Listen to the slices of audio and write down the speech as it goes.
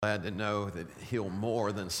Glad to know that He'll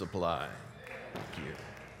more than supply. Thank you.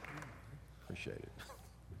 Appreciate it.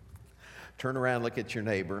 Turn around, look at your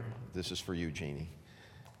neighbor. This is for you, Jeannie,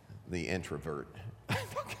 the introvert.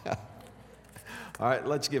 All right,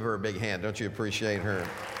 let's give her a big hand. Don't you appreciate her?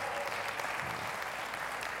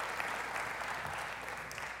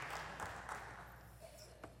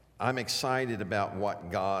 I'm excited about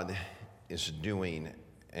what God is doing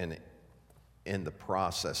and in the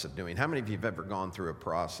process of doing. How many of you have ever gone through a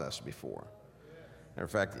process before? Matter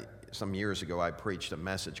of fact, some years ago I preached a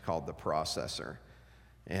message called The Processor.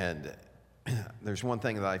 And there's one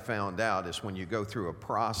thing that I found out is when you go through a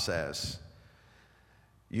process,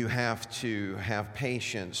 you have to have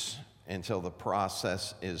patience until the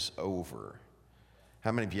process is over.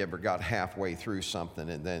 How many of you ever got halfway through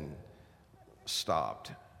something and then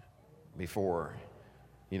stopped before,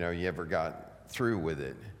 you ever got through with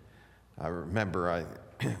it? I remember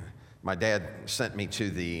my dad sent me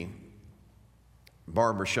to the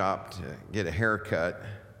barber shop to get a haircut.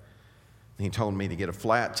 He told me to get a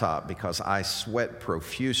flat top because I sweat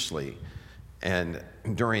profusely. And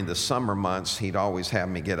during the summer months, he'd always have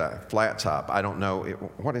me get a flat top. I don't know.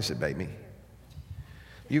 What is it, baby?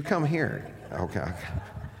 You come here. Okay.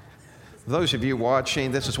 Those of you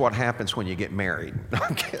watching, this is what happens when you get married.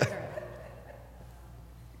 Okay.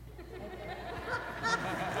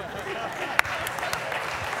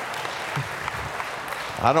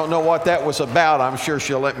 I don't know what that was about. I'm sure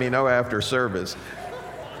she'll let me know after service.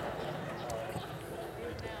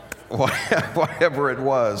 Whatever it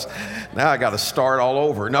was. Now I got to start all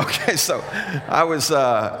over. No, okay, so I was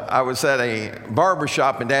at a barber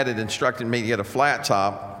shop, and Dad had instructed me to get a flat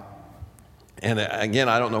top. And again,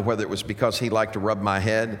 I don't know whether it was because he liked to rub my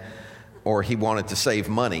head or he wanted to save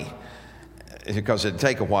money because it'd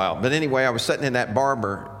take a while. But anyway, I was sitting in that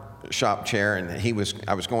barber shop chair, and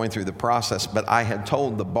I was going through the process, but I had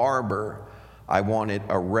told the barber I wanted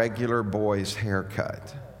a regular boy's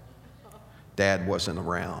haircut. Dad wasn't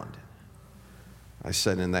around. I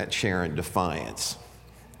sat in that chair in defiance.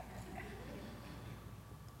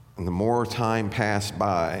 And the more time passed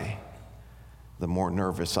by, the more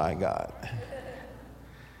nervous I got.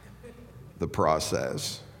 The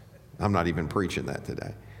process. I'm not even preaching that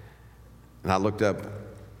today. And I looked up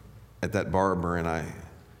at that barber and I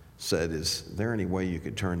said, "Is there any way you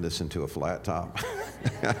could turn this into a flat top?"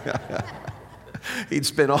 He'd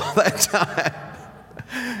spent all that time.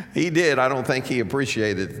 He did. I don't think he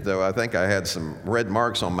appreciated it, though. I think I had some red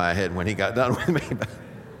marks on my head when he got done with me.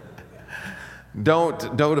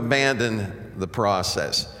 Don't abandon the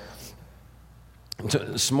process.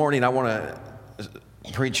 This morning I want to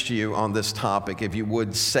preach to you on this topic. If you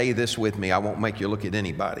would say this with me, I won't make you look at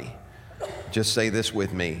anybody. Just say this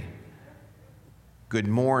with me. Good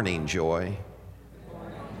morning, joy.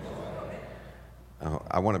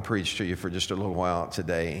 I want to preach to you for just a little while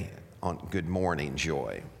today on good morning,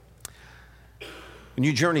 joy. When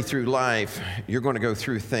you journey through life, you're going to go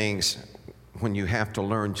through things when you have to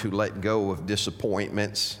learn to let go of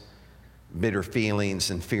disappointments, bitter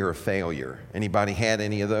feelings, and fear of failure. Anybody had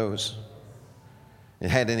any of those?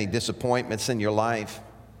 Had any disappointments in your life?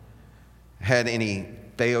 Had any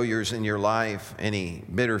failures in your life? Any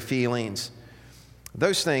bitter feelings?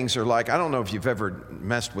 Those things are like, I don't know if you've ever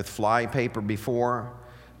messed with fly paper before,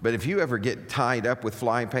 but if you ever get tied up with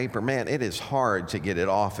fly paper, man, it is hard to get it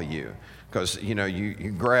off of you. Because, you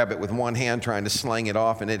grab it with one hand trying to sling it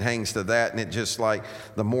off, and it hangs to that, and it just like,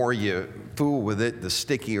 the more you fool with it, the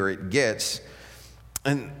stickier it gets.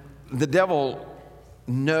 And the devil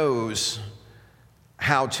knows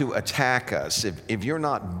how to attack us. If you're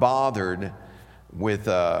not bothered with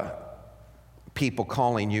people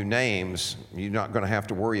calling you names, you're not going to have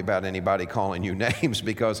to worry about anybody calling you names,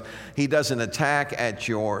 because he doesn't attack at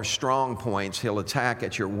your strong points, he'll attack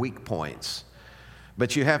at your weak points.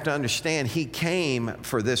 But you have to understand, he came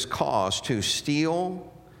for this cause to steal,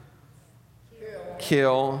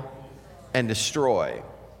 kill, and destroy.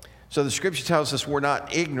 So the scripture tells us we're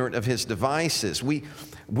not ignorant of his devices.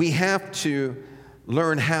 We have to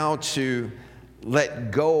learn how to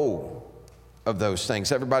let go of those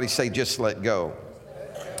things. Everybody say, just let go.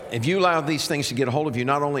 If you allow these things to get a hold of you,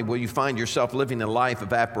 not only will you find yourself living a life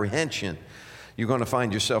of apprehension, you're going to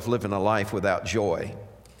find yourself living a life without joy.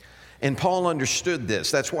 And Paul understood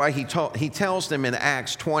this. That's why he tells them in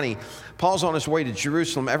Acts 20, Paul's on his way to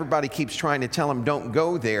Jerusalem. Everybody keeps trying to tell him, don't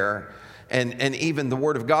go there. And even the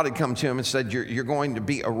word of God had come to him and said, you're going to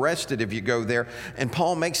be arrested if you go there. And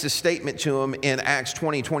Paul makes a statement to him in Acts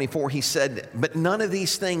 20:24. He said, but none of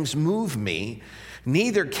these things move me,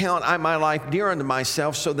 Neither count I my life dear unto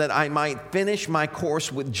myself, so that I might finish my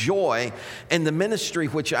course with joy in the ministry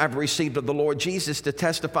which I've received of the Lord Jesus to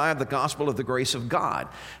testify of the gospel of the grace of God.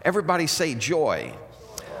 Everybody say joy.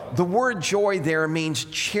 The word joy there means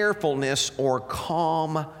cheerfulness or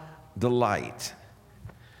calm delight.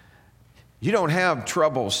 You don't have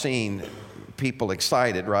trouble seeing people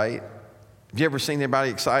excited, right? Have you ever seen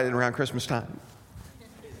anybody excited around Christmas time?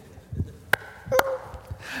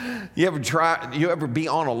 You ever be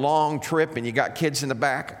on a long trip and you got kids in the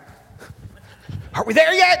back? Are we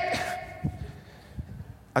there yet?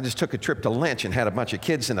 I just took a trip to Lynch and had a bunch of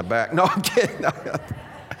kids in the back. No, I'm kidding. Are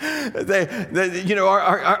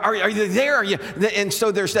you there? Are you? And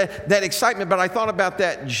so there's that excitement. But I thought about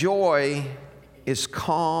that. Joy is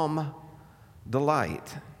calm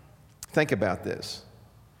delight. Think about this.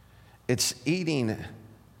 It's eating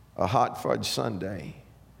a hot fudge sundae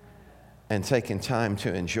and taking time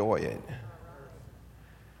to enjoy it.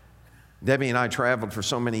 Debbie and I traveled for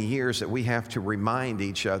so many years that we have to remind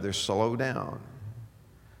each other, slow down.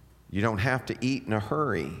 You don't have to eat in a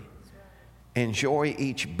hurry. Enjoy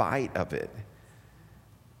each bite of it.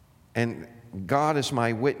 And God is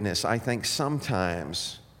my witness. I think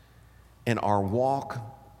sometimes in our walk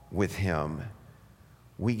with Him,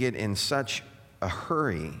 we get in such a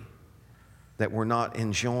hurry that we're not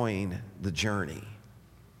enjoying the journey.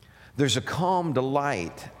 There's a calm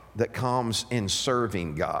delight that comes in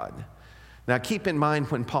serving God. Now keep in mind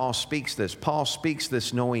when Paul speaks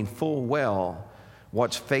this knowing full well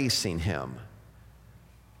what's facing him.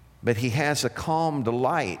 But he has a calm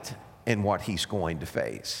delight in what he's going to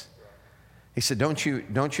face. He said, don't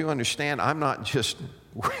you understand? I'm not just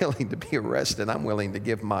willing to be arrested. I'm willing to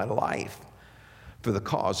give my life for the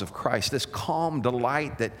cause of Christ. This calm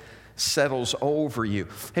delight that settles over you.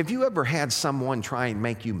 Have you ever had someone try and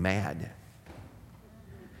make you mad?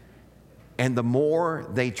 And the more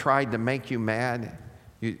they tried to make you mad,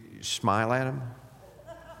 you smile at them,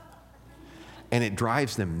 and it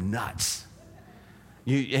drives them nuts.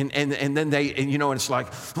 And then it's like,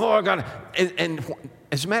 oh, I got to. And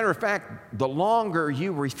as a matter of fact, the longer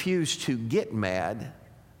you refuse to get mad,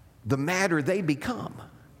 the madder they become,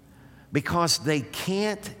 because they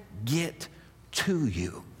can't get to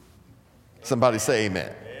you. Somebody say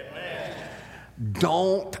amen. Amen.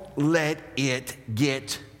 Don't let it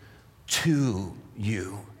get to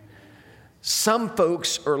you. Some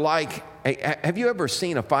folks are like, have you ever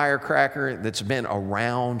seen a firecracker that's been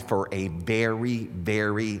around for a very,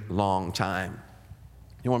 very long time?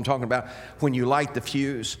 You know what I'm talking about? When you light the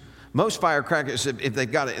fuse, most firecrackers, if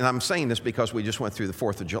they've got it, and I'm saying this because we just went through the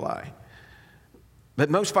 4th of July, but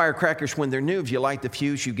most firecrackers, when they're new, if you light the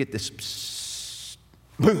fuse, you get this psst,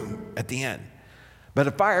 boom at the end. But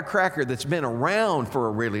a firecracker that's been around for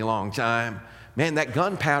a really long time, man, that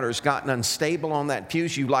gunpowder's gotten unstable on that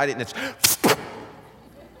fuse. You light it and it's,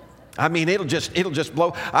 I mean, it'll just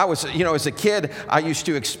blow. I was, as a kid, I used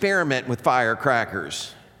to experiment with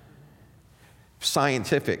firecrackers.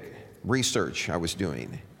 Scientific research I was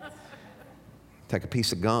doing. Take a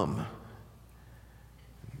piece of gum,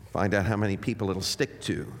 find out how many people it'll stick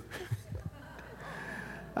to.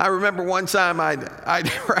 I remember one time I'd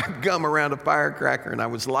wrapped gum around a firecracker and I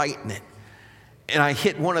was lighting it. And I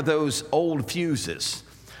hit one of those old fuses.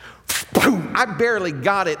 I barely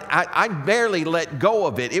got it. I barely let go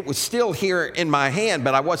of it. It was still here in my hand,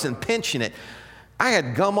 but I wasn't pinching it. I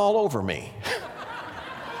had gum all over me.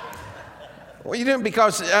 Well, you didn't,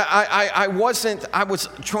 because I was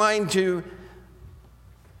trying to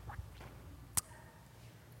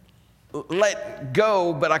let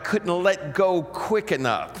go, but I couldn't let go quick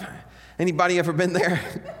enough. Anybody ever been there?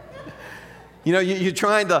 You're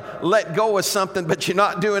trying to let go of something, but you're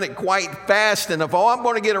not doing it quite fast enough. Oh, I'm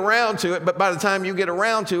going to get around to it, but by the time you get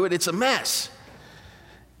around to it, it's a mess.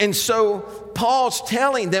 And so Paul's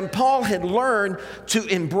telling them, Paul had learned to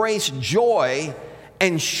embrace joy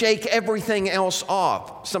and shake everything else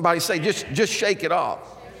off. Somebody say, just shake it off.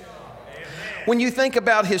 When you think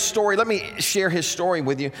about his story, let me share his story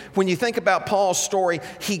with you. When you think about Paul's story,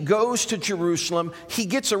 he goes to Jerusalem. He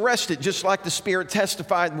gets arrested, just like the Spirit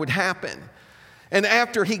testified would happen. And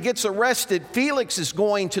after he gets arrested, Felix is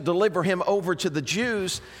going to deliver him over to the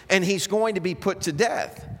Jews, and he's going to be put to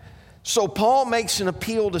death. So Paul makes an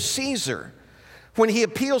appeal to Caesar. When he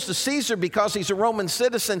appeals to Caesar, because he's a Roman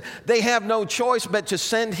citizen, they have no choice but to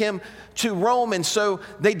send him to Rome. And so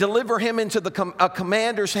they deliver him into a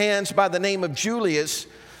commander's hands by the name of Julius.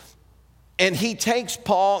 And he takes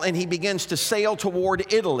Paul and he begins to sail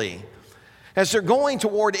toward Italy. As they're going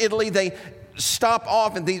toward Italy, they stop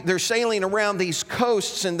off, and they're sailing around these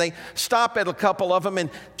coasts, and they stop at a couple of them, and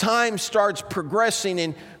time starts progressing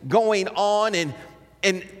and going on, and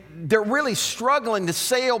And they're really struggling to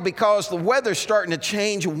sail because the weather's starting to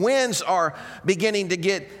change. Winds are beginning to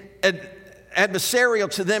get adversarial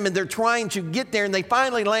to them, and they're trying to get there, and they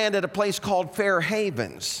finally land at a place called Fair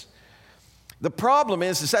Havens. The problem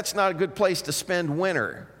is that's not a good place to spend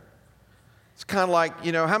winter. It's kind of like,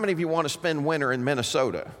 how many of you want to spend winter in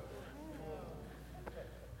Minnesota?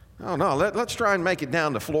 Oh, no, let's try and make it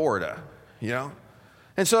down to Florida,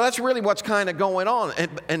 And so that's really what's kind of going on.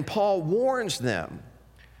 And Paul warns them.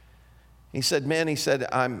 He said,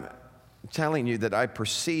 I'm telling you that I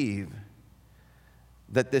perceive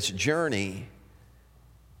that this journey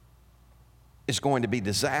is going to be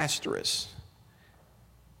disastrous.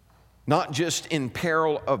 Not just in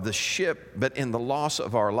peril of the ship, but in the loss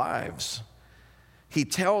of our lives. He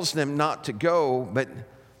tells them not to go, but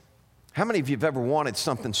how many of you have ever wanted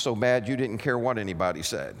something so bad you didn't care what anybody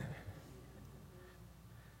said?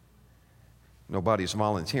 Nobody's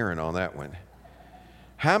volunteering on that one.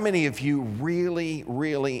 How many of you really,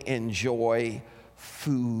 really enjoy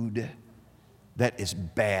food that is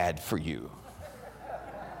bad for you?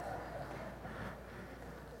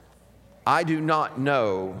 I do not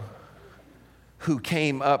know who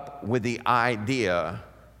came up with the idea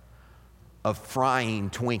of frying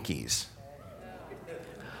Twinkies.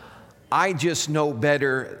 I just know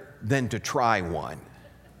better than to try one.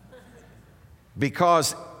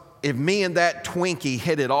 Because if me and that Twinkie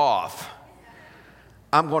hit it off,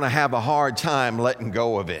 I'm going to have a hard time letting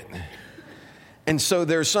go of it. And so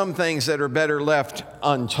there's some things that are better left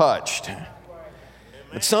untouched.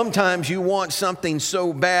 But sometimes you want something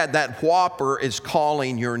so bad that Whopper is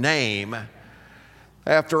calling your name.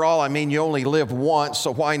 After all, you only live once,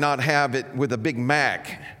 so why not have it with a Big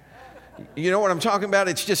Mac? You know what I'm talking about?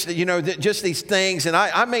 It's just, just these things. And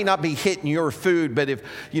I may not be hitting your food, but if,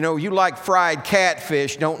 you like fried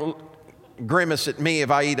catfish, don't grimace at me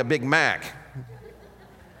if I eat a Big Mac.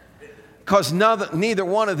 Because neither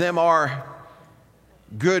one of them are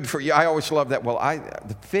good for you. I always love that. Well,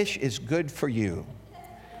 the fish is good for you.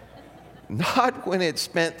 Not when it's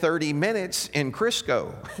spent 30 minutes in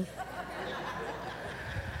Crisco.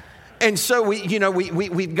 And so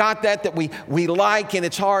we've got that we like, and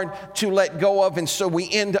it's hard to let go of. And so we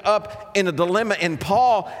end up in a dilemma. And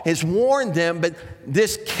Paul has warned them, but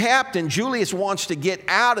this captain, Julius, wants to get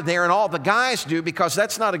out of there, and all the guys do, because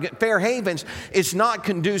that's not a good, Fair Havens is not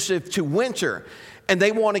conducive to winter. And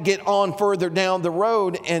they want to get on further down the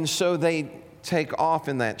road, and so they take off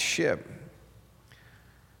in that ship.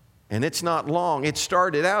 And it's not long. It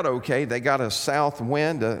started out okay. They got a south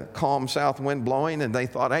wind, a calm south wind blowing, and they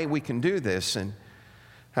thought, hey, we can do this. And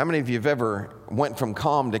how many of you have ever went from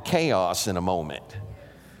calm to chaos in a moment?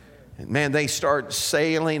 And man, they start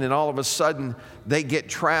sailing, and all of a sudden, they get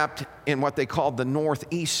trapped in what they call the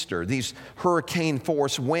northeaster. These hurricane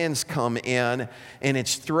force winds come in, and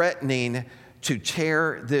it's threatening to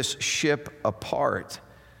tear this ship apart.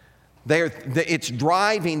 It's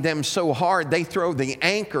driving them so hard, they throw the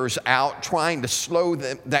anchors out trying to slow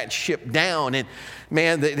that ship down. And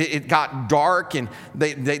man, it got dark, and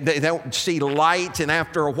they don't see light. And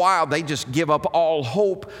after a while, they just give up all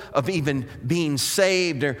hope of even being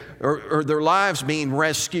saved or their lives being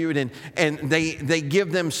rescued. And they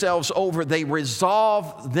give themselves over. They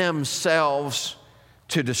resolve themselves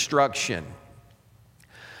to destruction.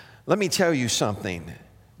 Let me tell you something.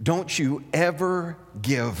 Don't you ever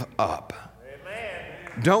give up.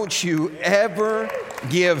 Amen. Don't you ever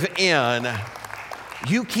give in.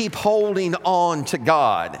 You keep holding on to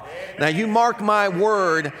God. Amen. Now, you mark my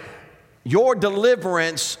word, your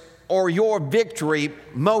deliverance or your victory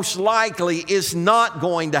most likely is not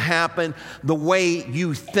going to happen the way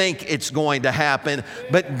you think it's going to happen,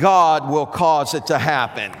 but God will cause it to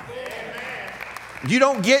happen. You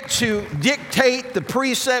don't get to dictate the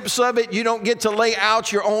precepts of it. You don't get to lay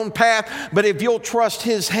out your own path. But if you'll trust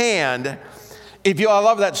His hand, I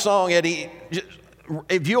love that song, Eddie.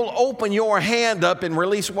 If you'll open your hand up and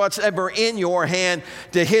release what's ever in your hand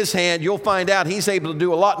to His hand, you'll find out He's able to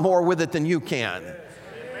do a lot more with it than you can. Amen.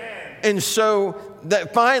 And so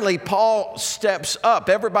that finally Paul steps up.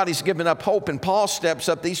 Everybody's given up hope, and Paul steps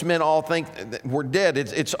up. These men all think we're dead.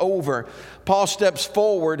 It's over. Paul steps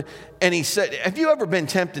forward, and he said, have you ever been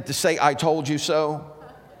tempted to say, I told you so?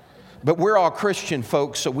 But we're all Christian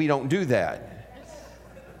folks, so we don't do that.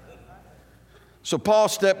 So Paul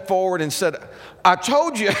stepped forward and said, I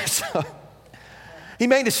told you so. He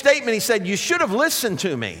made a statement. He said, you should have listened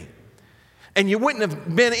to me. And you wouldn't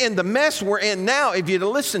have been in the mess we're in now if you'd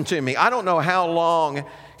have listened to me. I don't know how long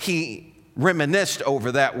he reminisced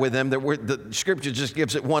over that with them. The scripture just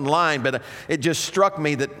gives it one line, but it just struck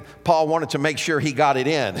me that Paul wanted to make sure he got it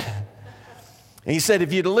in. And he said,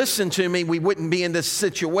 if you'd listened to me, we wouldn't be in this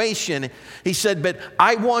situation. He said, but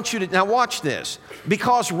I want you to, now watch this,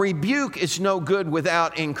 because rebuke is no good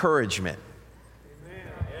without encouragement.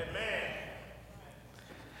 Amen.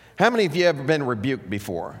 How many of you have ever been rebuked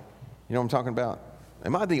before? You know what I'm talking about?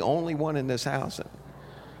 Am I the only one in this house?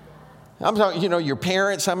 I'm talking, your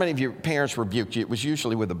parents, how many of your parents rebuked you? It was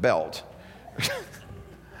usually with a belt.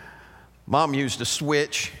 Mom used a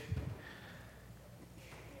switch.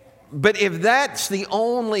 But if that's the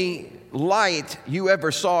only light you ever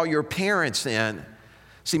saw your parents in,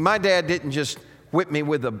 see, my dad didn't just whip me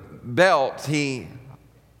with a belt. He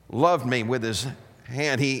loved me with his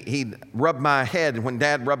hand. He rubbed my head. And when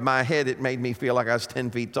Dad rubbed my head, it made me feel like I was 10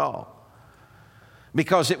 feet tall,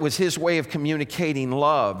 because it was his way of communicating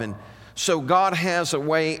love. And so God has a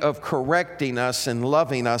way of correcting us and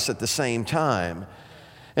loving us at the same time.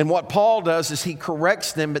 And what Paul does is he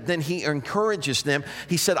corrects them, but then he encourages them.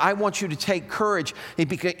 He said, I want you to take courage.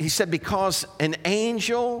 He said, because an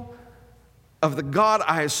angel of the God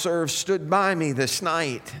I serve stood by me this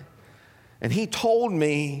night, and he told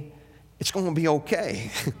me it's going to be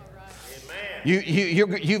okay.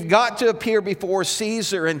 You've got to appear before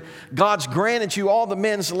Caesar, and God's granted you all the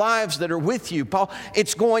men's lives that are with you. Paul,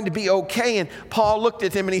 it's going to be okay. And Paul looked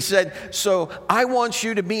at him and he said, so I want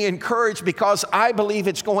you to be encouraged, because I believe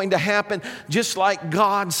it's going to happen just like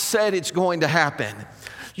God said it's going to happen.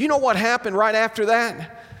 You know what happened right after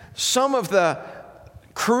that? Some of the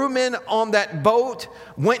crewmen on that boat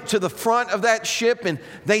went to the front of that ship, and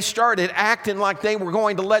they started acting like they were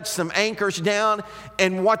going to let some anchors down.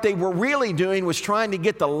 And what they were really doing was trying to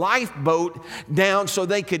get the lifeboat down so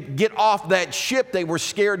they could get off that ship. They were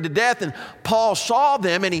scared to death. And Paul saw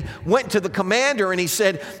them, and he went to the commander and he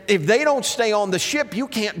said, if they don't stay on the ship, you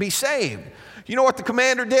can't be saved. You know what the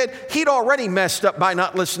commander did? He'd already messed up by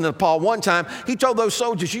not listening to Paul one time. He told those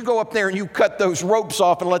soldiers, you go up there and you cut those ropes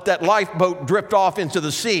off and let that lifeboat drift off into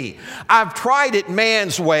the sea. I've tried it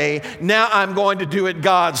man's way. Now I'm going to do it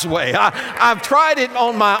God's way. I've tried it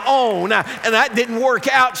on my own, and that didn't work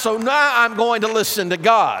out. So now I'm going to listen to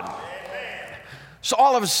God. So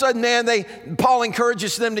all of a sudden, man, Paul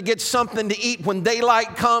encourages them to get something to eat. When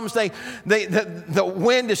daylight comes, the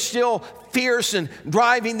wind is still fierce and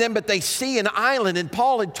driving them, but they see an island. And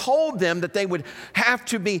Paul had told them that they would have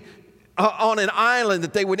to be on an island,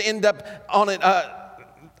 that they would end up on an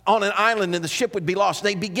island and the ship would be lost.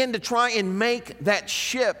 They begin to try and make that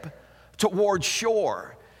ship towards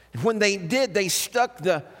shore. And when they did, they stuck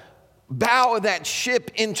the bow of that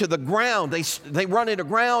ship into the ground. They run it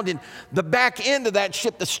aground, and the back end of that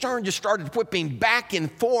ship, the stern just started whipping back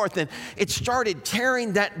and forth, and it started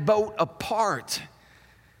tearing that boat apart.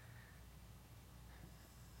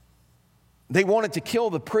 They wanted to kill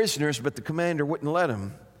the prisoners, but the commander wouldn't let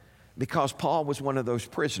them, because Paul was one of those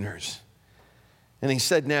prisoners. And he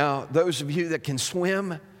said, now, those of you that can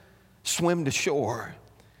swim, swim to shore.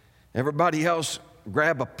 Everybody else,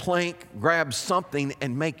 grab a plank, grab something,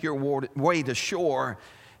 and make your way to shore.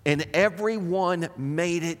 And everyone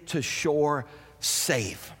made it to shore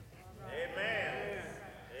safe. Amen.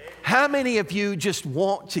 How many of you just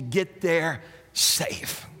want to get there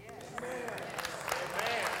safe?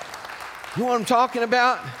 You know what I'm talking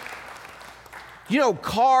about? You know,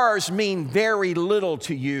 cars mean very little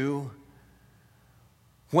to you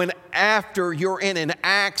when after you're in an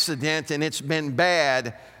accident and it's been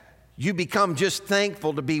bad, you become just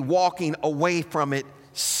thankful to be walking away from it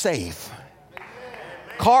safe.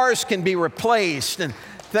 Cars can be replaced and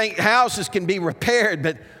houses can be repaired,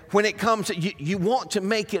 but when it comes to you want to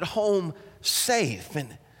make it home safe.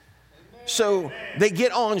 And so they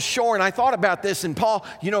get on shore, and I thought about this, and Paul,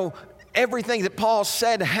 you know, everything that Paul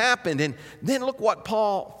said happened, and then look what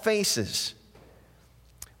Paul faces.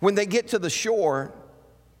 When they get to the shore,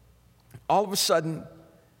 all of a sudden,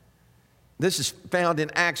 this is found in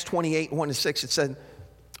Acts 28, 1-6. It said,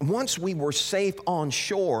 once we were safe on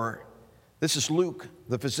shore, this is Luke,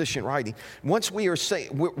 the physician, writing. Once we're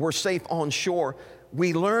safe on shore,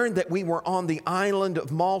 we learned that we were on the island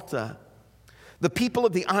of Malta. The people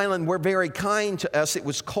of the island were very kind to us. It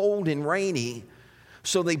was cold and rainy,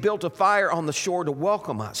 so they built a fire on the shore to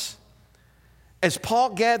welcome us. As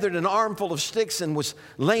Paul gathered an armful of sticks and was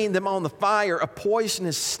laying them on the fire, a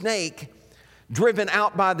poisonous snake, driven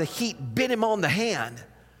out by the heat, bit him on the hand.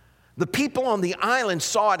 The people on the island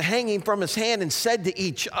saw it hanging from his hand and said to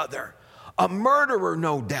each other, a murderer,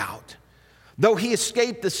 no doubt. Though he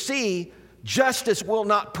escaped the sea, justice will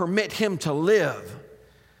not permit him to live.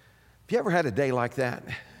 Have you ever had a day like that?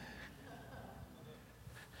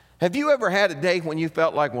 Have you ever had a day when you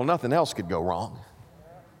felt like, well, nothing else could go wrong?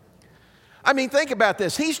 I mean, think about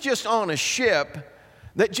this. He's just on a ship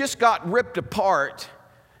that just got ripped apart.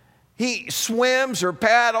 He swims or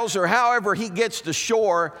paddles or however he gets to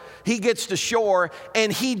shore,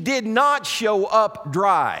 and he did not show up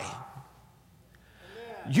dry.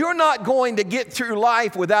 You're not going to get through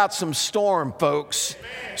life without some storm, folks.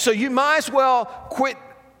 So you might as well quit.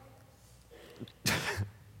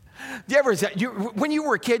 When you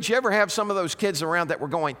were a kid, you ever have some of those kids around that were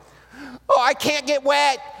going, "Oh, I can't get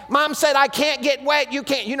wet. Mom said I can't get wet. You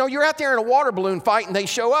can't." You know, you're out there in a water balloon fight and they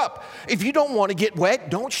show up. If you don't want to get wet,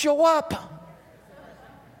 don't show up.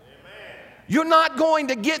 You're not going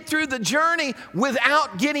to get through the journey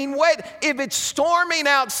without getting wet. If it's storming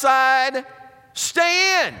outside,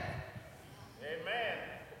 stay in. Amen.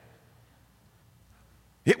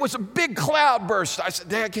 It was a big cloud burst. I said,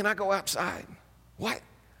 "Dad, can I go outside?" "What?"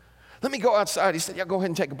 "Let me go outside." He said, "Yeah, go ahead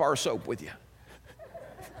and take a bar of soap with you."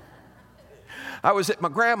 I was at my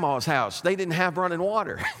grandma's house. They didn't have running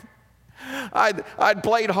water. I'd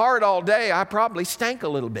played hard all day. I probably stank a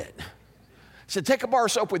little bit. I said, "Take a bar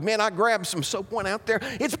of soap with me." And I grabbed some soap, went out there.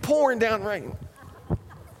 It's pouring down rain.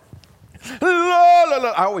 La, la, la.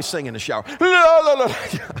 I always sing in the shower. La, la, la.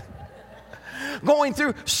 Going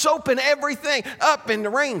through soap and everything up, and the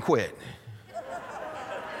rain quit.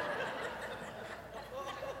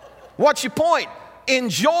 What's your point?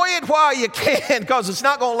 Enjoy it while you can, because it's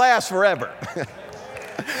not going to last forever.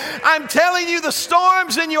 I'm telling you, the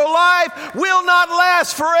storms in your life will not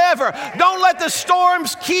last forever. Don't let the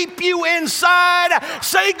storms keep you inside.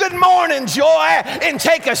 Say good morning, joy, and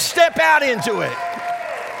take a step out into it.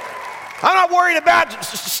 I'm not worried about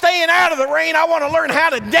staying out of the rain. I want to learn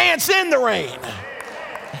how to dance in the rain.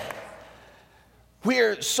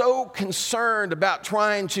 We're so concerned about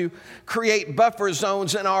trying to create buffer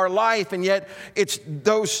zones in our life, and yet it's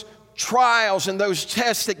those trials and those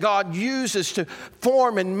tests that God uses to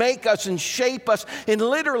form and make us and shape us. And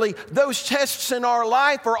literally, those tests in our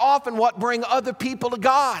life are often what bring other people to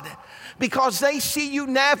God, because they see you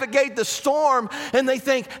navigate the storm and they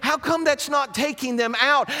think, how come that's not taking them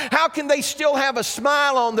out? How can they still have a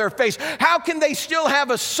smile on their face? How can they still have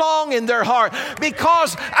a song in their heart?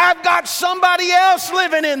 Because I've got somebody else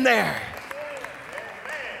living in there.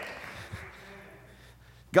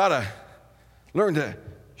 Gotta learn to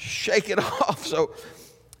shake it off. So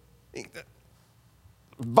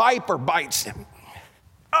viper bites him.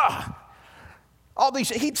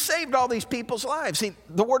 He'd saved all these people's lives.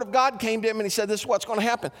 The word of God came to him and he said, this is what's going to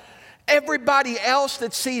happen. Everybody else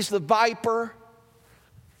that sees the viper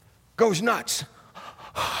goes nuts.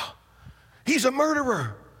 He's a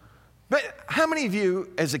murderer. But how many of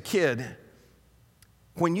you as a kid,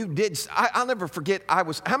 when you did, I'll never forget,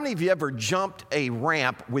 how many of you ever jumped a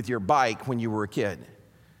ramp with your bike when you were a kid?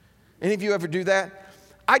 Any of you ever do that?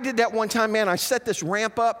 I did that one time, man. I set this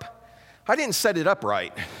ramp up. I didn't set it up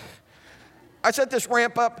right. I set this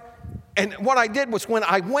ramp up, and what I did was when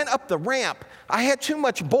I went up the ramp, I had too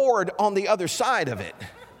much board on the other side of it.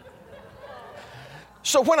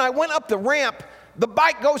 So when I went up the ramp, the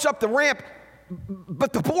bike goes up the ramp,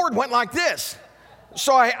 but the board went like this.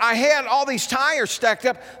 So I had all these tires stacked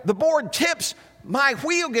up. The board tips. My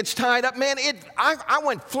wheel gets tied up, man. I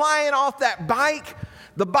went flying off that bike.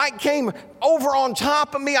 The bike came over on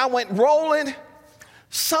top of me. I went rolling.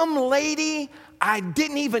 Some lady I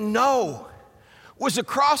didn't even know was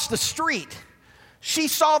across the street. She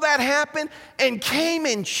saw that happen and came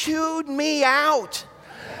and chewed me out.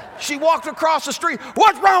 She walked across the street.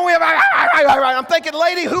 What's wrong with you? I'm thinking,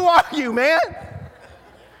 lady, who are you, man?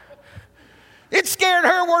 It scared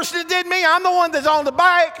her worse than it did me. I'm the one that's on the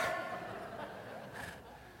bike.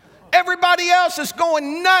 Everybody else is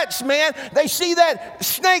going nuts, man. They see that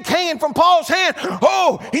snake hanging from Paul's hand.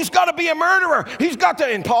 Oh, he's got to be a murderer. He's got to,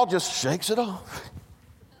 and Paul just shakes it off.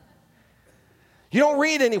 You don't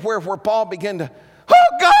read anywhere where Paul began to,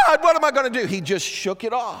 oh God, what am I going to do? He just shook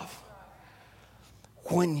it off.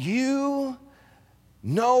 When you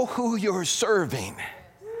know who you're serving,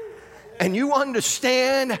 and you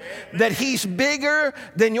understand that he's bigger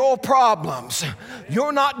than your problems,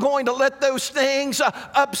 you're not going to let those things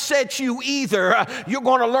upset you either. You're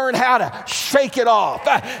going to learn how to shake it off.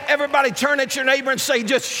 Everybody turn at your neighbor and say,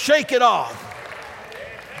 just shake it off.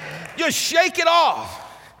 Just shake it off.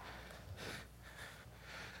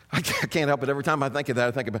 I can't help it. Every time I think of that,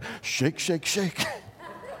 I think about shake, shake, shake.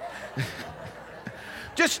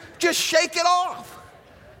 Just shake it off.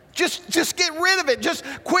 Just get rid of it. Just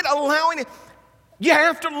quit allowing it. You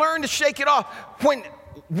have to learn to shake it off. When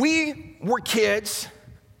we were kids,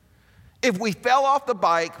 if we fell off the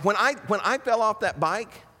bike, when I fell off that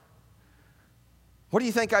bike, what do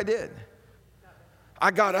you think I did?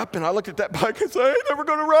 I got up and I looked at that bike and said, I ain't never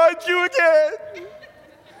going to ride you again.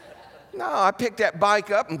 No, I picked that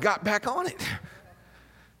bike up and got back on it.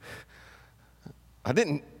 I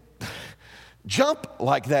didn't jump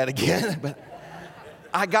like that again, but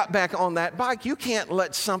I got back on that bike. You can't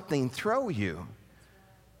let something throw you.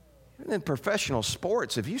 And in professional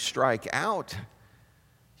sports, if you strike out,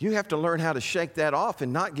 you have to learn how to shake that off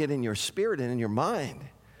and not get in your spirit and in your mind.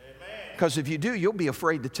 Because if you do, you'll be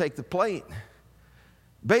afraid to take the plate.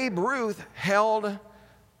 Babe Ruth held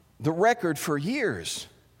the record for years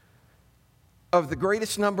of the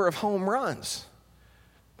greatest number of home runs.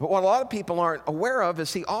 But what a lot of people aren't aware of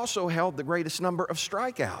is he also held the greatest number of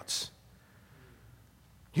strikeouts.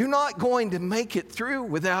 You're not going to make it through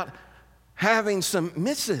without having some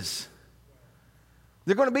misses.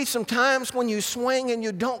 There are going to be some times when you swing and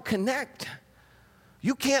you don't connect.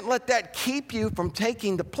 You can't let that keep you from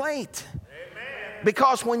taking the plate. Amen.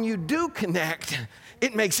 Because when you do connect,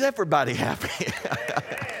 it makes everybody happy.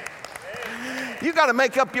 You got to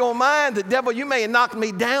make up your mind that, devil, you may have knocked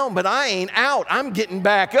me down, but I ain't out. I'm getting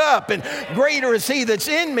back up. And greater is he that's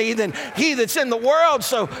in me than he that's in the world.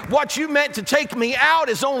 So what you meant to take me out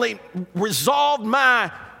has only resolved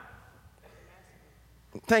my,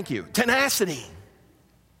 thank you, tenacity.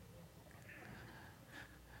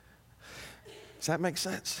 Does that make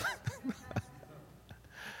sense?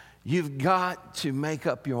 You've got to make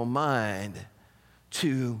up your mind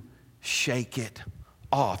to shake it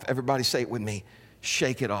off. Everybody say it with me.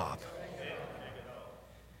 Shake it off.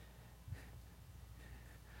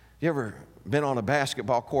 You ever been on a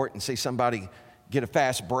basketball court and see somebody get a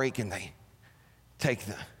fast break and they take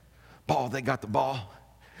the ball, they got the ball,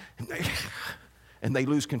 and they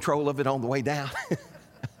lose control of it on the way down?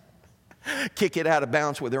 Kick it out of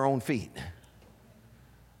bounds with their own feet.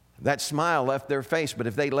 That smile left their face, but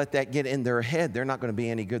if they let that get in their head, they're not going to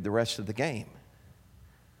be any good the rest of the game.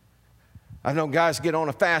 I've known guys get on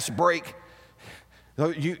a fast break.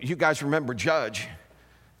 You guys remember Judge.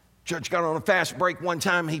 Judge got on a fast break one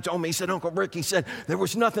time. He told me, he said, Uncle Rick, he said, there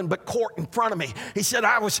was nothing but court in front of me. He said,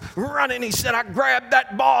 I was running. He said, I grabbed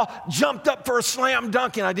that ball, jumped up for a slam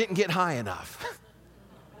dunk, and I didn't get high enough.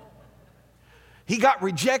 He got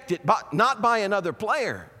rejected, not by another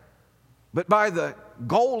player, but by the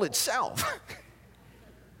goal itself.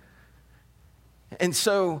 And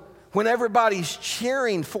so when everybody's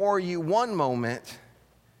cheering for you one moment,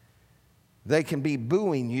 they can be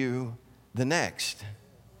booing you the next.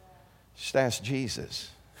 Just ask Jesus.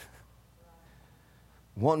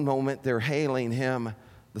 One moment they're hailing him,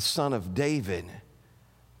 the Son of David.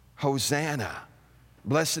 Hosanna.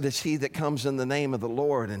 Blessed is he that comes in the name of the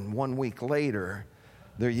Lord. And 1 week later,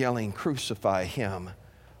 they're yelling, crucify him,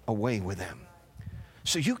 away with him.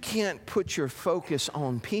 So you can't put your focus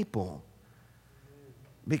on people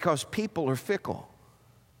because people are fickle.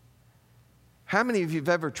 How many of you have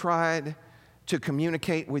ever tried to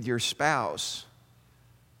communicate with your spouse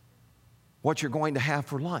what you're going to have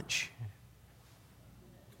for lunch?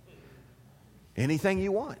 Anything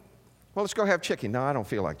you want. Well, let's go have chicken. No, I don't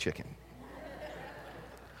feel like chicken.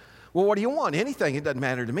 Well, what do you want? Anything. It doesn't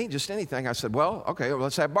matter to me, just anything. I said, well, okay,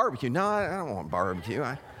 let's have barbecue. No, I don't want barbecue.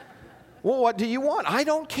 Well, what do you want? I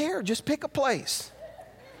don't care. Just pick a place.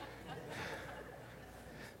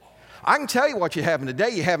 I can tell you what you're having today.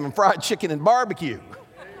 You're having fried chicken and barbecue.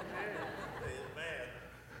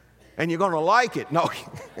 And you're going to like it. No.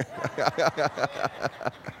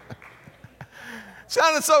 So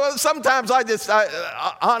sometimes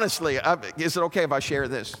honestly, is it okay if I share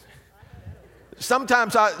this?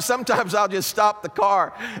 Sometimes I'll just stop the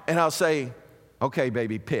car and I'll say, okay,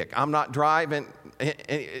 baby, pick. I'm not driving,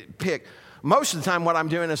 pick. Most of the time what I'm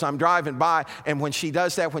doing is I'm driving by, and when she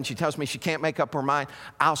does that, when she tells me she can't make up her mind,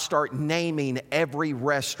 I'll start naming every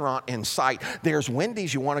restaurant in sight. There's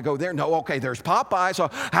Wendy's, you want to go there? No, okay, there's Popeyes. Oh,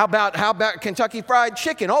 how about Kentucky Fried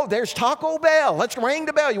Chicken? Oh, there's Taco Bell. Let's ring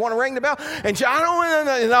the bell. You want to ring the bell? And I don't want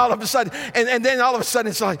to, and all of a sudden, and then all of a sudden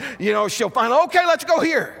it's like, she'll find, okay, let's go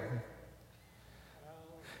here.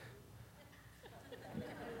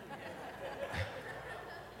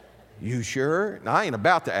 You sure? No, I ain't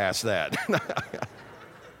about to ask that.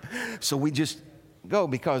 So we just go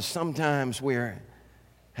because sometimes we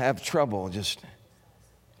have trouble just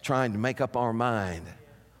trying to make up our mind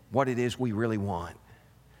what it is we really want.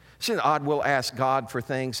 Isn't it odd? We'll ask God for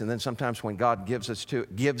things, and then sometimes when God gives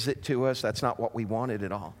it to us, that's not what we wanted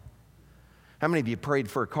at all. How many of you prayed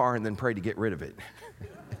for a car and then prayed to get rid of it?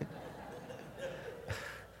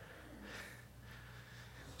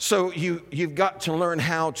 So you've got to learn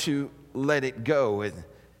how to let it go and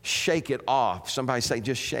shake it off. Somebody say,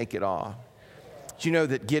 just shake it off. Do you know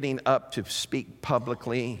that getting up to speak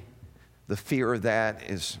publicly, the fear of that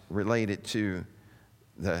is related to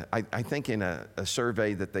I think in a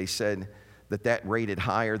survey that they said that rated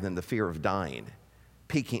higher than the fear of dying,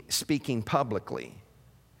 speaking publicly.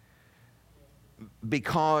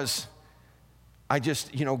 Because I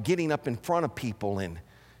just, getting up in front of people and,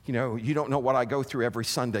 you don't know what I go through every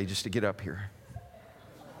Sunday just to get up here.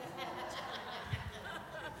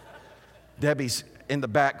 Debbie's in the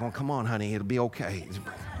back going, come on, honey, it'll be okay.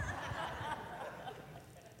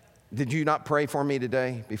 Did you not pray for me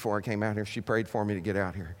today before I came out here? She prayed for me to get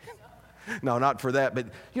out here. No, not for that, but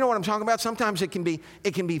you know what I'm talking about? Sometimes it can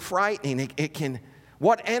be frightening.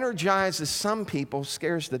 What energizes some people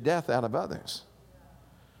scares the death out of others.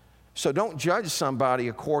 So don't judge somebody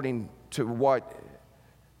according to what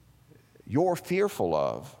you're fearful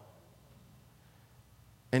of.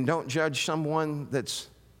 And don't judge someone that's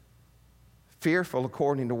fearful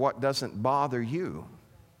according to what doesn't bother you.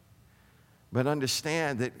 But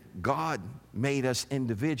understand that God made us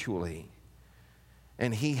individually,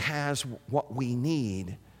 and He has what we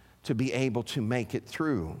need to be able to make it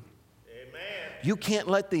through. Amen. You can't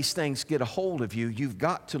let these things get a hold of you. You've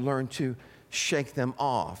got to learn to shake them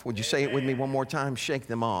off. Would you say it with me one more time? Shake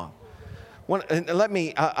them off.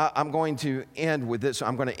 I'm going to end with this.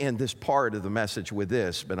 I'm going to end this part of the message with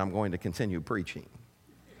this, but I'm going to continue preaching.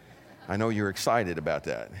 I know you're excited about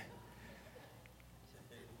that.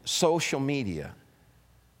 Social media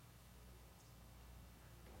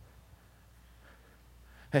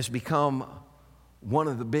has become one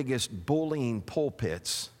of the biggest bullying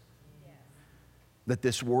pulpits that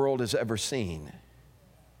this world has ever seen.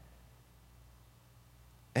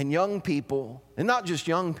 And young people, and not just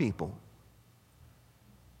young people,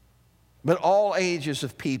 but all ages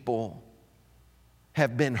of people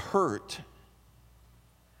have been hurt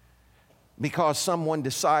because someone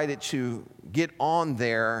decided to get on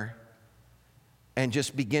there and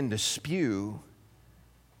just begin to spew.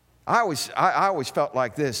 I always felt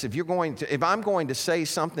like this. If I'm going to say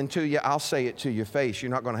something to you, I'll say it to your face.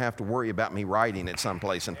 You're not going to have to worry about me writing it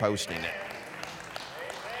someplace and posting it.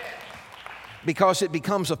 Because it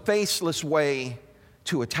becomes a faceless way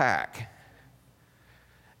to attack.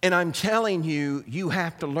 And I'm telling you, you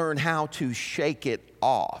have to learn how to shake it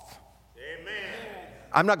off. Amen.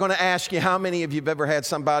 I'm not going to ask you how many of you have ever had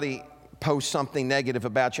somebody post something negative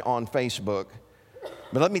about you on Facebook.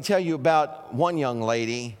 But let me tell you about one young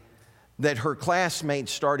lady that her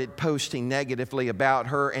classmates started posting negatively about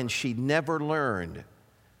her, and she never learned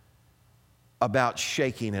about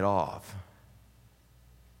shaking it off.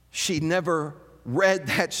 She never read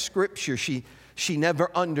that scripture. She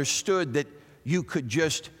never understood that you could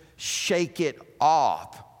just shake it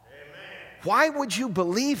off. Amen. Why would you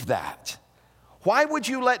believe that? Why would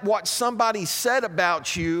you let what somebody said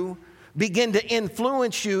about you begin to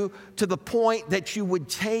influence you to the point that you would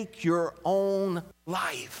take your own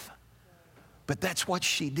life? But that's what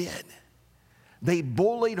she did. They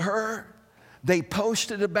bullied her. They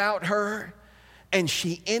posted about her. And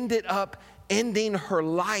she ended up ending her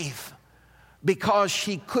life because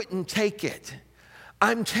she couldn't take it.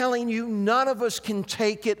 I'm telling you, none of us can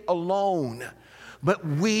take it alone, but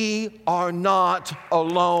we are not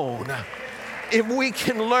alone. If we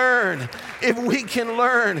can learn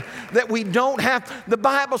that we don't have, the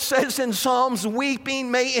Bible says in Psalms, weeping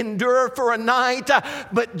may endure for a night,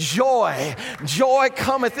 but joy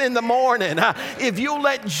cometh in the morning. If you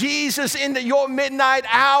let Jesus into your midnight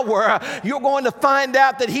hour, you're going to find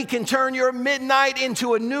out that He can turn your midnight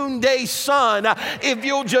into a noonday sun. If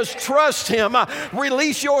you'll just trust Him,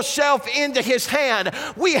 release yourself into His hand.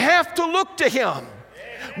 We have to look to Him.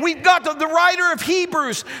 We've got the writer of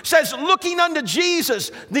Hebrews says, looking unto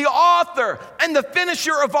Jesus, the author and the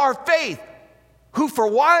finisher of our faith, who for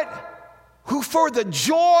what? Who for the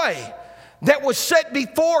joy that was set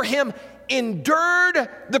before Him endured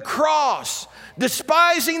the cross,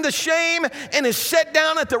 despising the shame, and is set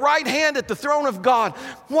down at the right hand at the throne of God.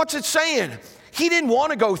 What's it saying? He didn't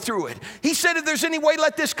want to go through it. He said, if there's any way,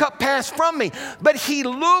 let this cup pass from me. But He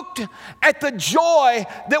looked at the joy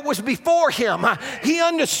that was before Him. He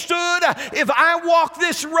understood, if I walk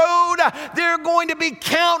this road, there are going to be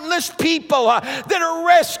countless people that are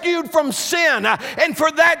rescued from sin. And for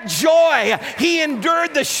that joy, He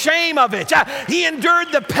endured the shame of it. He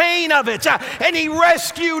endured the pain of it. And He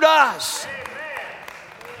rescued us.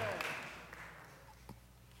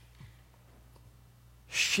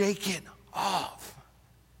 Shake it off.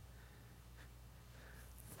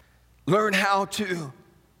 Learn how to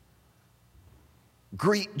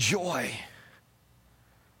greet joy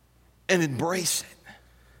and embrace it.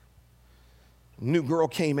 A new girl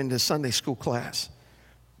came into Sunday school class.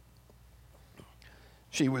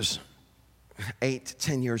 She was 8 to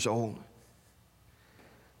 10 years old.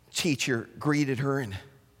 Teacher greeted her and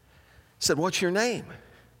said, "What's your name?"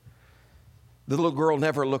 The little girl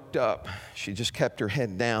never looked up. She just kept her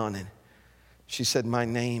head down, and she said, "My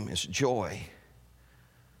name is Joy."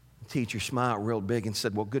 The teacher smiled real big and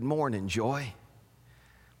said, "Well, good morning, Joy.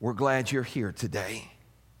 We're glad you're here today."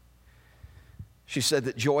 She said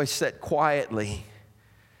that Joy sat quietly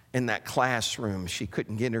in that classroom. She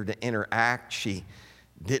couldn't get her to interact. She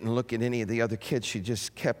didn't look at any of the other kids. She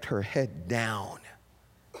just kept her head down.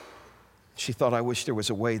 She thought, "I wish there was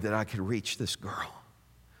a way that I could reach this girl."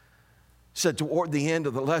 Said toward the end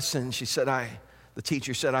of the lesson, the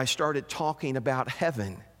teacher said, "I started talking about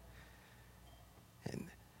heaven and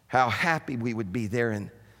how happy we would be there and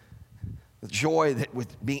the joy that would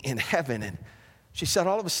be in heaven." And she said,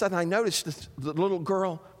 all of a sudden, I noticed the little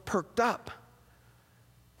girl perked up.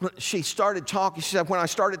 She started talking. She said, when I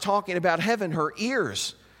started talking about heaven, her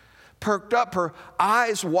ears perked up, her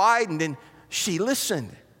eyes widened, and she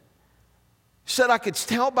listened. Said I could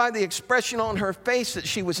tell by the expression on her face that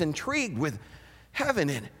she was intrigued with heaven.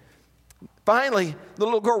 And finally, the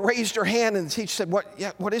little girl raised her hand, and the teacher said,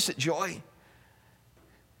 what is it, Joy?"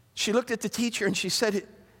 She looked at the teacher and she said,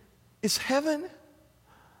 "Is heaven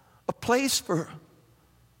a place for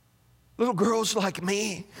little girls like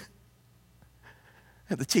me?"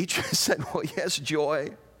 And the teacher said, "Well, yes, Joy.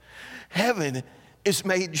 Heaven is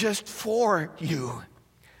made just for you."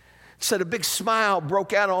 Said a big smile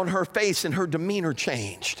broke out on her face and her demeanor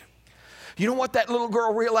changed. You know what that little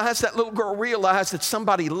girl realized? That little girl realized that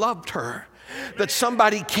somebody loved her, that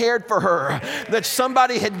somebody cared for her, that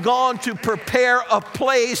somebody had gone to prepare a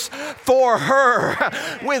place for her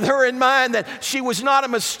with her in mind, that she was not a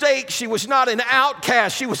mistake, she was not an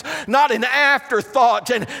outcast, she was not an afterthought.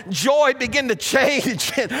 And Joy began to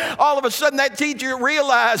change, and all of a sudden that teacher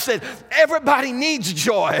realized that everybody needs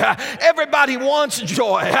joy, everybody wants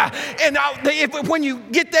joy. And when you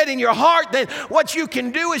get that in your heart, then what you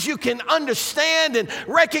can do is you can understand and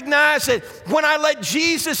recognize that when I let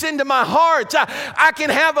Jesus into my heart, I can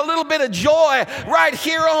have a little bit of joy right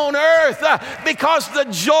here on earth because the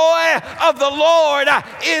joy of the Lord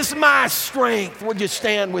is my strength. Would you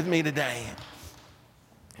stand with me today?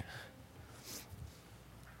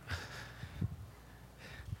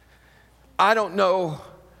 I don't know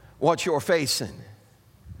what you're facing,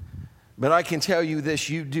 but I can tell you this: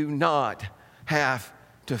 you do not have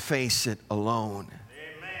to face it alone.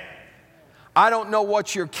 Amen. I don't know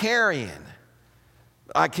what you're carrying.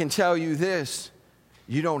 I can tell you this: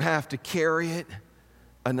 you don't have to carry it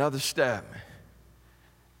another step.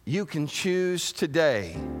 You can choose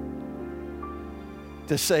today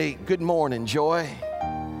to say, "Good morning, Joy,"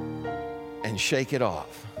 and shake it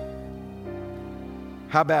off.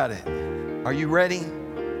 How about it? Are you ready?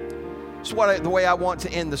 It's the way I want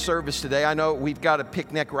to end the service today. I know we've got a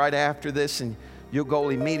picnic right after this, and you'll go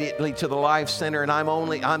immediately to the Life Center, and I'm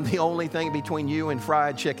the only thing between you and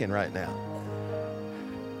fried chicken right now.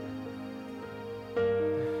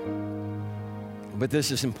 But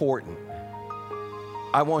this is important.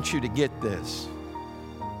 I want you to get this.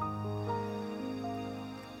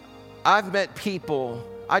 I've met people,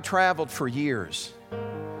 I traveled for years,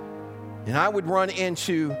 and I would run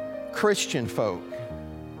into Christian folk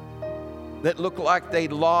that looked like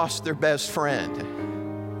they'd lost their best friend.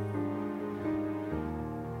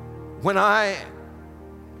 When I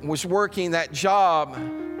was working that job,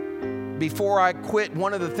 before I quit,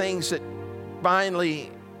 one of the things that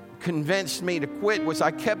finally convinced me to quit was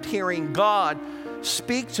I kept hearing God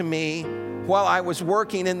speak to me while I was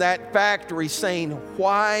working in that factory saying,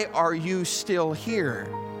 "Why are you still here?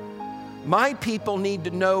 My people need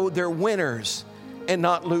to know they're winners and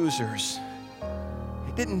not losers."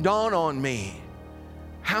 It didn't dawn on me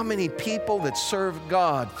how many people that serve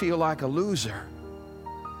God feel like a loser,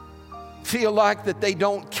 feel like that they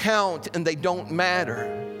don't count and they don't matter.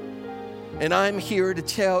 And I'm here to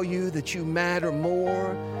tell you that you matter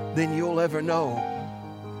more than you'll ever know.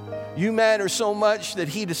 You matter so much that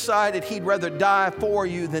He decided He'd rather die for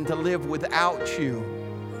you than to live without you.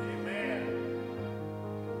 Amen.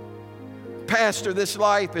 Pastor, this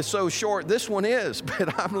life is so short. This one is,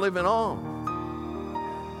 but I'm living on.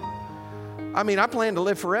 I mean, I plan to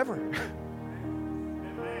live forever.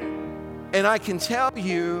 And I can tell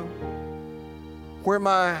you where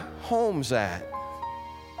my home's at,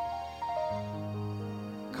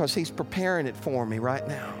 because He's preparing it for me right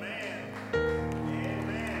now.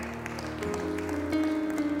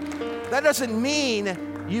 That doesn't mean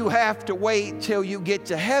you have to wait till you get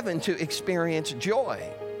to heaven to experience joy.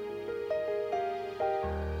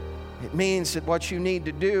 It means that what you need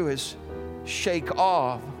to do is shake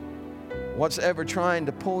off what's ever trying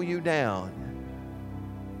to pull you down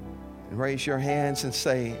and raise your hands and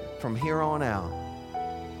say, "From here on out,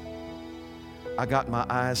 I got my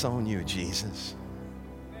eyes on you, Jesus.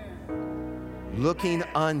 Looking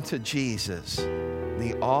unto Jesus,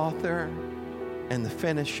 the author and the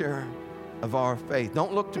finisher of our faith.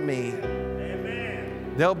 Don't look to me.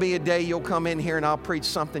 Amen. There'll be a day you'll come in here and I'll preach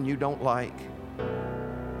something you don't like.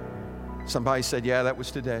 Somebody said, yeah, that was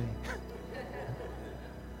today.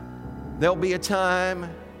 There'll be a time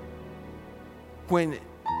when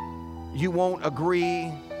you won't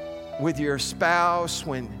agree with your spouse,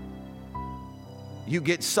 when you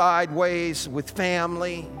get sideways with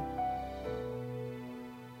family.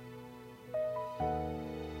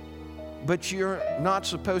 But you're not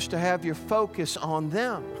supposed to have your focus on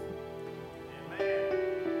them.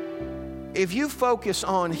 If you focus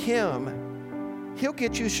on Him, He'll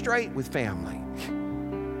get you straight with family.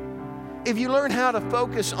 If you learn how to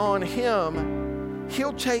focus on Him,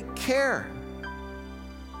 He'll take care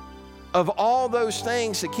of all those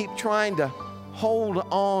things that keep trying to hold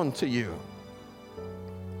on to you.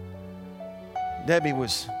 Debbie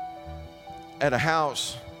was at a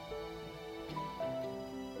house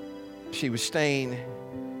she was staying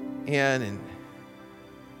in, and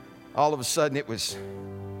all of a sudden it was,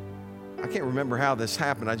 I can't remember how this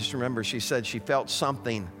happened. I just remember she said she felt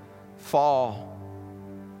something fall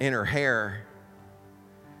in her hair,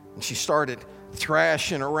 and she started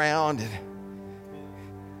thrashing around, and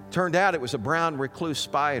turned out it was a brown recluse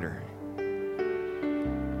spider.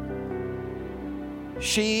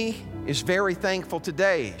 She is very thankful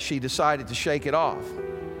today she decided to shake it off.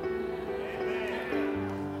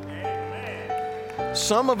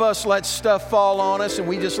 Some of us let stuff fall on us and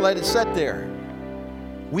we just let it sit there.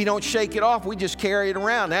 We don't shake it off, we just carry it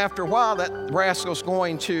around. After a while, that rascal's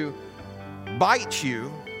going to bite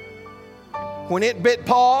you. When it bit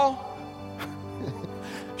Paul,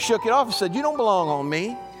 shook it off and said, you don't belong on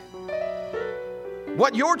me.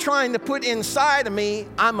 What you're trying to put inside of me,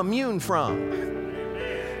 I'm immune from.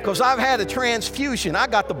 Because I've had a transfusion. I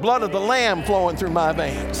got the blood of the Lamb flowing through my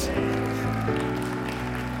veins.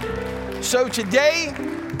 So today,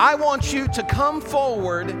 I want you to come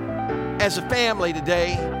forward as a family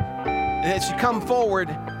today. And as you come forward,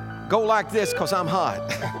 go like this, because I'm hot.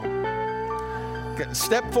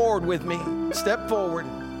 Step forward with me. Step forward.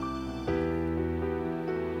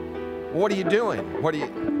 What are you doing?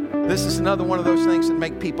 This is another one of those things that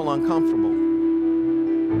make people uncomfortable.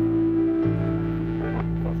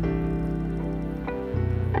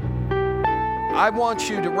 I want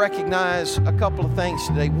you to recognize a couple of things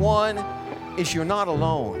today. One is you're not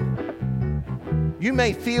alone. You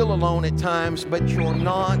may feel alone at times, but you're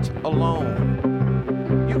not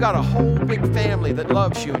alone. You got a whole big family that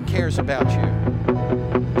loves you and cares about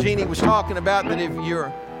you. Jeannie was talking about that if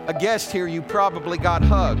you're a guest here, you probably got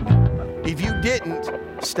hugged. If you didn't,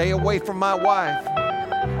 stay away from my wife,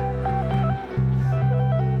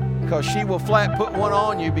 because she will flat put one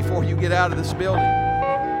on you before you get out of this building.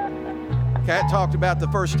 Kat talked about the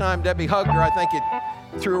first time Debbie hugged her. I think it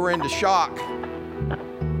threw her into shock.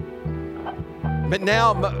 But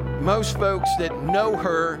now most folks that know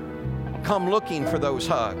her come looking for those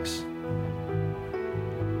hugs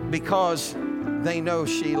because they know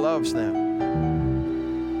she loves them.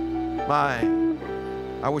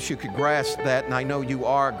 I wish you could grasp that, and I know you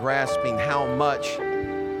are grasping how much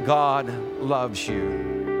God loves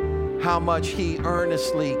you, how much He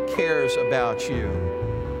earnestly cares about you.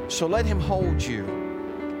 So let Him hold you.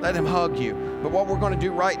 Let Him hug you. But what we're going to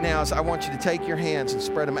do right now is I want you to take your hands and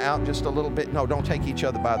spread them out just a little bit. No, don't take each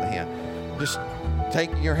other by the hand. Just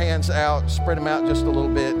take your hands out, spread them out just a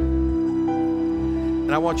little bit.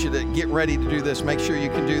 And I want you to get ready to do this. Make sure you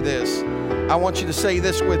can do this. I want you to say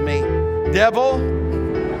this with me. Devil,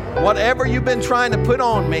 whatever you've been trying to put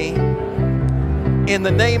on me, in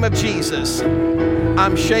the name of Jesus,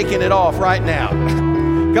 I'm shaking it off right now.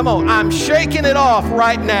 Come on, I'm shaking it off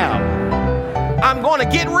right now. I'm going to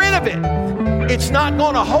get rid of it. It's not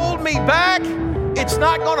going to hold me back. It's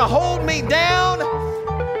not going to hold me down.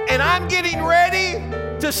 And I'm getting ready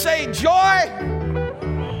to say, joy,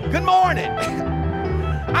 good morning.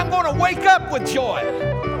 I'm going to wake up with joy.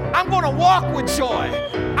 I'm going to walk with joy.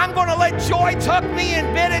 I'm going to let joy tuck me in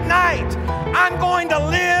bed at night. I'm going to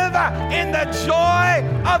live in the joy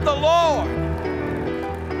of the Lord.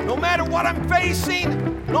 No matter what I'm facing,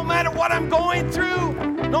 no matter what I'm going through,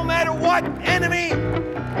 no matter what enemy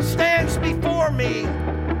stands before me,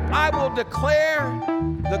 I will declare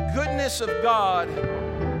the goodness of God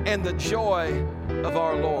and the joy of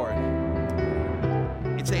our Lord.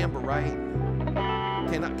 It's Amber, right?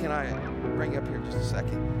 Can I bring you up here just a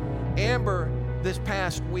second? Amber, this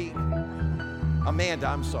past week, Amanda,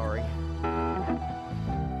 I'm sorry.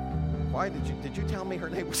 Why did you tell me her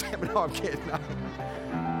name was Amber? No, I'm kidding.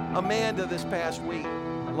 Amanda this past week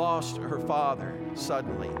lost her father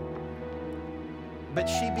suddenly. But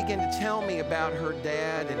she began to tell me about her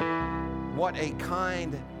dad and what a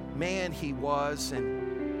kind man he was.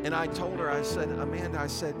 And I told her, I said, Amanda, I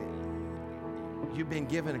said, you've been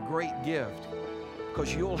given a great gift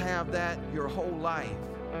because you'll have that your whole life.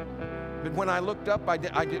 But when I looked up, I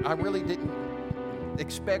really didn't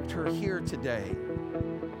expect her here today.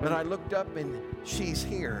 But I looked up and she's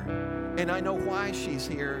here. And I know why she's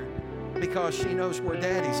here, because she knows where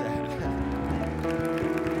Daddy's at.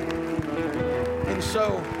 And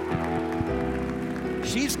so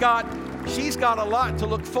she's got a lot to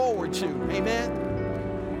look forward to. Amen.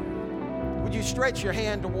 Would you stretch your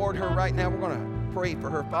hand toward her right now? We're going to pray for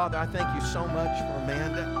her. Father, I thank you so much for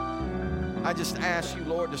Amanda. I just ask you,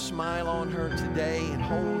 Lord, to smile on her today and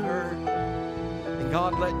hold her. And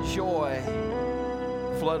God, let joy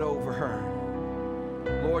flood over her.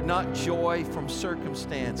 Lord, not joy from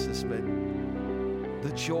circumstances, but the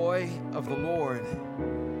joy of the Lord.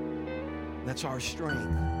 That's our strength.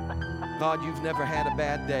 God, you've never had a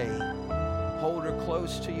bad day. Hold her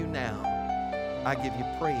close to you now. I give you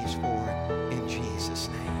praise for it in Jesus'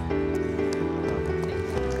 name.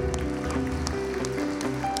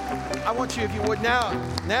 I want you, if you would, now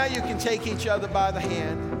you can take each other by the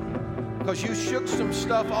hand, because you shook some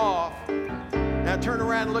stuff off. Now turn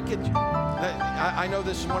around and look at you. I know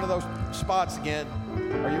this is one of those spots again.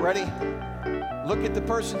 Are you ready? Look at the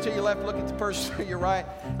person to your left, look at the person to your right,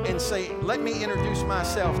 and say, let me introduce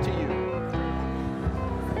myself to you.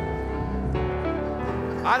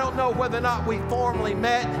 I don't know whether or not we formally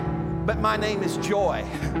met, but my name is Joy.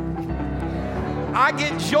 I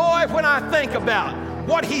get joy when I think about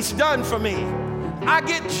what He's done for me. I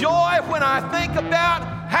get joy when I think about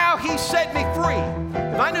how He set me free.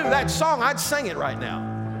 If I knew that song, I'd sing it right now.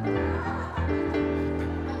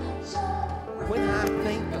 When I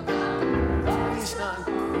think about what He's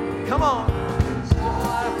done, come on.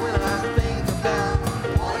 Joy when I think about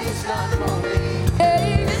what He's done for me.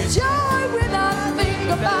 Hey, joy when I think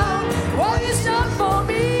about what He's done for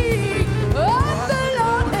me. What the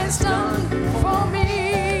Lord has done for me.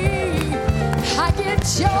 I get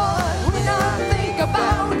joy when I think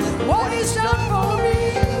about what He's done for me.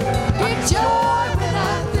 Get joy when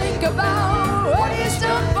I think about what He's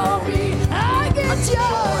done for me. I get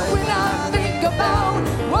joy when I think about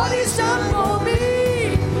what He's done for me.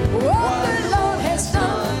 What the Lord has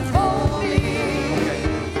done for me.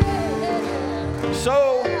 So,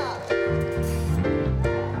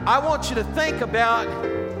 I want you to think about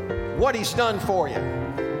what He's done for you.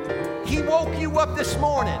 He woke you up this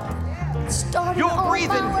morning. You're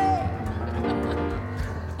breathing.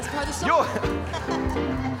 You're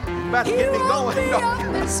about to get me going.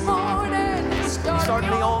 This morning, started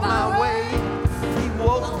me on my way. He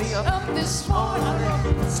woke me up this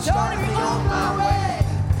morning. Started me on my way.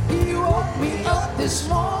 He woke me up this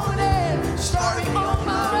morning. Started me on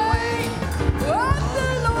my way. What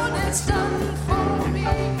the Lord has done for me.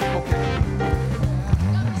 Okay.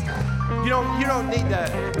 You don't need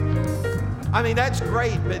that. I mean, that's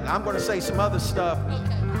great, but I'm going to say some other stuff.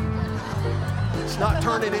 Let's not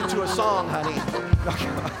turn it into a song, honey.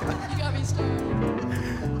 You got me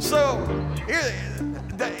started. So,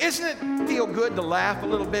 isn't it feel good to laugh a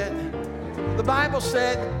little bit? The Bible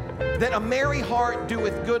said that a merry heart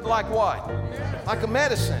doeth good like what? Like a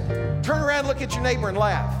medicine. Turn around, look at your neighbor and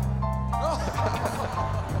laugh.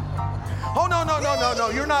 Oh, no.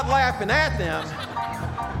 You're not laughing at them.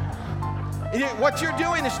 What you're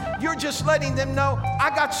doing is you're just letting them know, I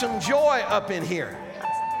got some joy up in here.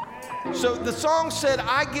 So the song said,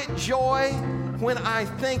 I get joy when I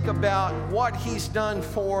think about what He's done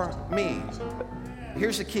for me.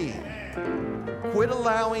 Here's the key. Quit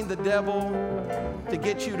allowing the devil to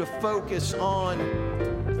get you to focus on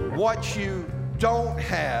what you don't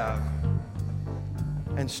have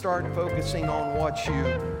and start focusing on what you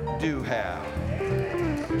do have.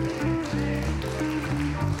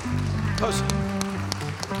 Because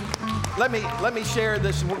let me share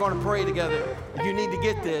this, and we're going to pray together. You need to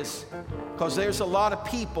get this, because there's a lot of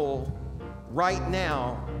people right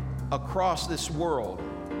now across this world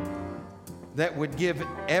that would give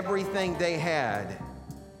everything they had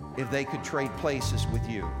if they could trade places with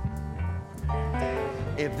you.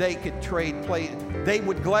 If they could trade places, they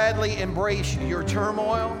would gladly embrace your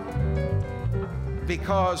turmoil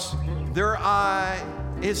because their eye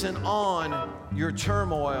isn't on your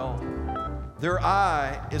turmoil. Their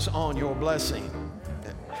eye is on your blessing.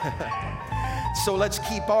 So let's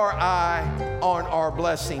keep our eye on our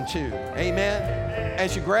blessing too. Amen.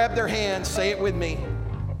 As you grab their hands, say it with me.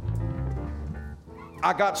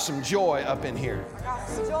 I got some joy up in here. I got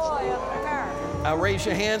some joy up in here. Now raise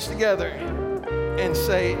your hands together and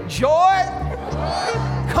say, joy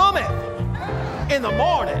cometh in the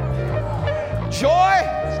morning. Joy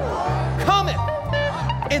cometh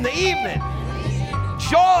in the evening.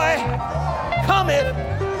 Joy cometh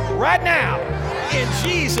right now in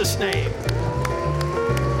Jesus' name.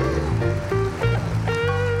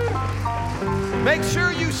 Make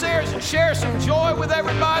sure you share some joy with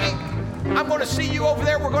everybody. I'm going to see you over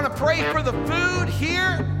there. We're going to pray for the food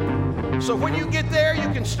here. So when you get there, you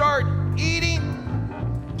can start eating.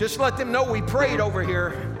 Just let them know we prayed over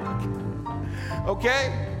here.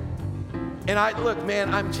 Okay? And look,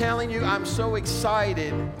 man, I'm telling you, I'm so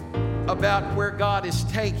excited about where God is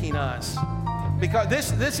taking us. Because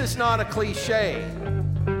this is not a cliche.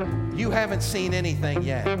 You haven't seen anything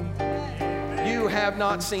yet. You have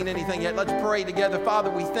not seen anything yet. Let's pray together.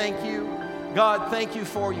 Father, we thank you. God, thank you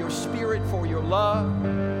for your spirit, for your love.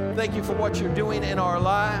 Thank you for what you're doing in our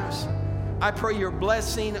lives. I pray your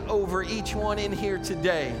blessing over each one in here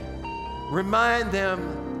today. Remind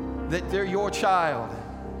them that they're your child,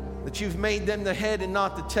 that you've made them the head and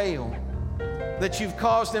not the tail, that you've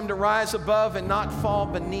caused them to rise above and not fall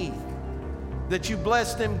beneath, that you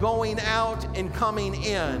bless them going out and coming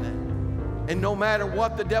in. And no matter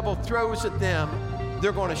what the devil throws at them,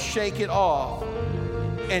 they're going to shake it off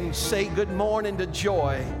and say good morning to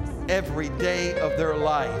joy every day of their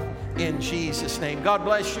life in Jesus' name. God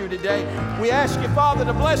bless you today. We ask you, Father,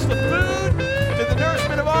 to bless the food, to the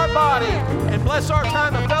nourishment of our body, and bless our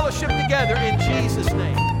time of fellowship together in Jesus'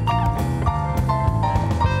 name.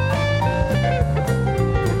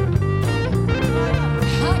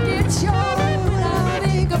 I get joy when I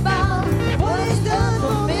think about what He's done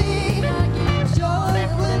for me. I get joy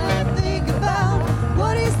when I think about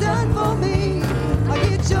what He's done for me. I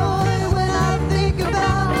get joy when I think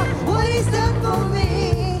about what He's done for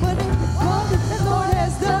me. What the Lord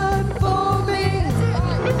has done for me.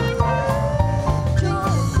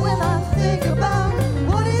 Joy when I think about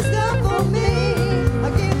what He's done for me. I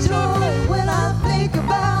get joy when I think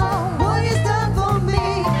about what He's done for me.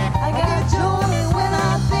 I get joy when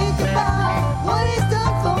I think about what He's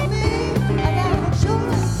done for me. I got joy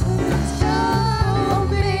when He's done for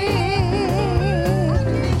me.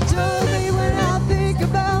 Joy when I think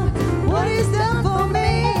about what He's done for me.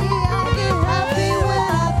 I get happy when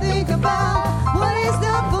I think about what He's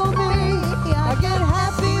done for me. I get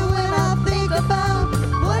happy when I think about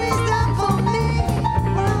what He's done for me.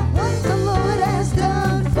 What the Lord has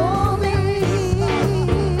done for me.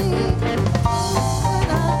 When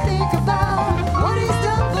I think about what He's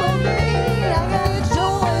done for me, I got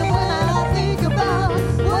joy when I think about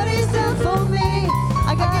what He's done for me. I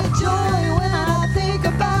got joy when I think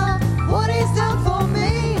about what He's done for me.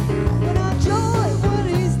 When I joy what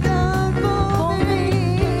He's done for me.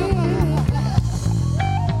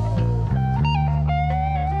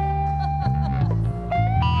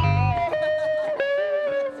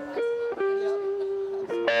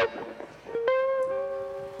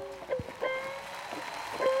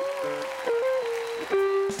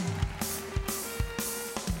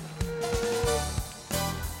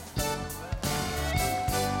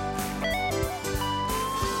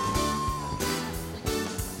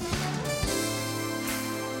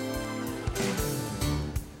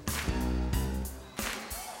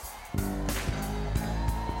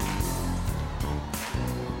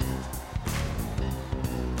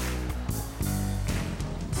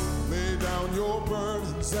 Lay down your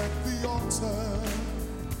burdens at the altar.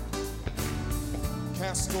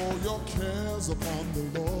 Cast all your cares upon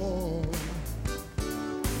the Lord.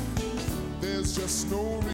 There's just no